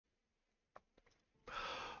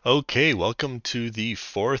Okay, welcome to the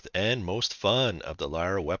fourth and most fun of the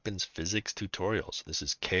Lyra weapons physics tutorials. This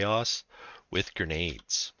is chaos with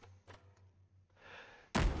grenades.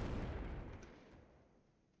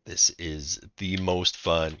 This is the most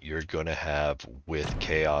fun you're going to have with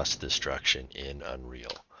chaos destruction in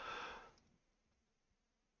Unreal.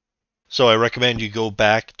 So I recommend you go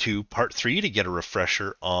back to part 3 to get a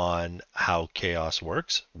refresher on how chaos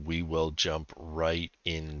works. We will jump right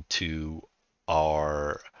into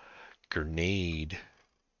our grenade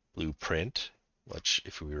blueprint, which,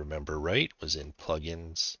 if we remember right, was in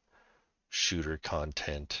plugins, shooter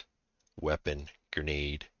content, weapon,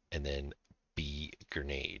 grenade, and then B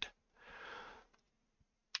grenade.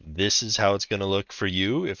 This is how it's going to look for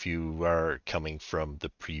you if you are coming from the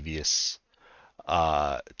previous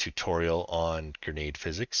tutorial on grenade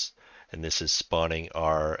physics. And this is spawning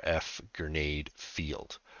our F grenade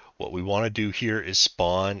field. What we want to do here is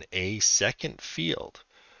spawn a second field.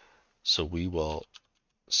 So we will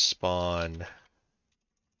spawn,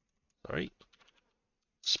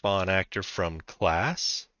 spawn actor from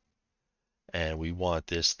class, and we want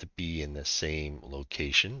this to be in the same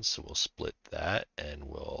location, so we'll split that and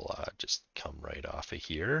we'll just come right off of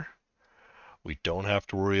here. We don't have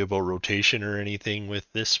to worry about rotation or anything with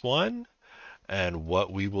this one, and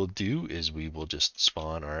what we will do is we will just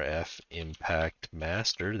spawn our F impact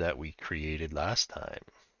master that we created last time.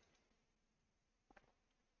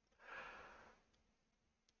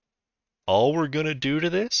 All we're going to do to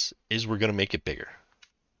this is we're going to make it bigger.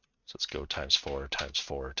 So let's go times 4 times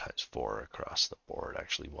 4 times 4 across the board.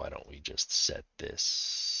 Actually, why don't we just set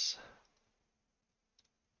this?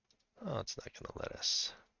 Oh, it's not going to let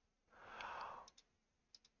us.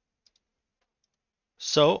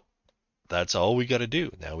 So that's all we got to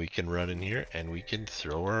do. Now we can run in here and we can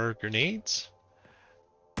throw our grenades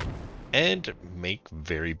and make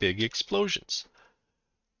very big explosions.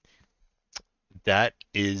 That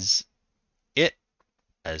is it.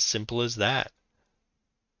 As simple as that.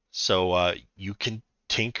 So you can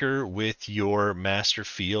tinker with your master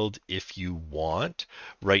field if you want.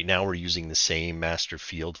 Right now we're using the same master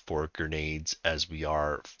field for grenades as we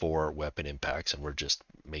are for weapon impacts, and we're just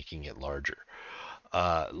making it larger.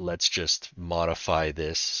 Let's just modify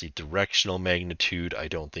this. See, directional magnitude, I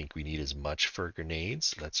don't think we need as much for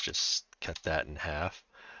grenades. Let's just cut that in half.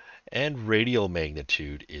 And radial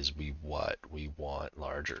magnitude is what we want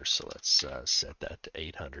larger. So let's set that to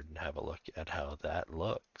 800 and have a look at how that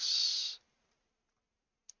looks.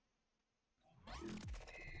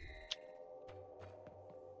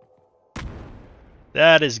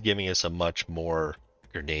 That is giving us a much more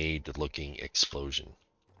grenade looking explosion.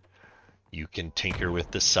 You can tinker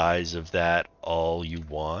with the size of that all you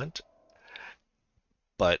want,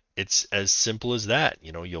 but it's as simple as that.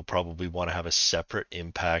 You know, you'll probably want to have a separate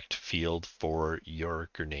impact field for your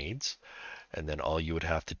grenades, and then all you would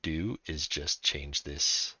have to do is just change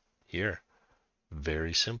this here.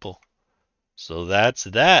 Very simple. So that's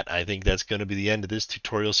that. I think that's going to be the end of this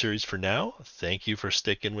tutorial series for now. Thank you for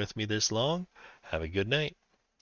sticking with me this long. Have a good night.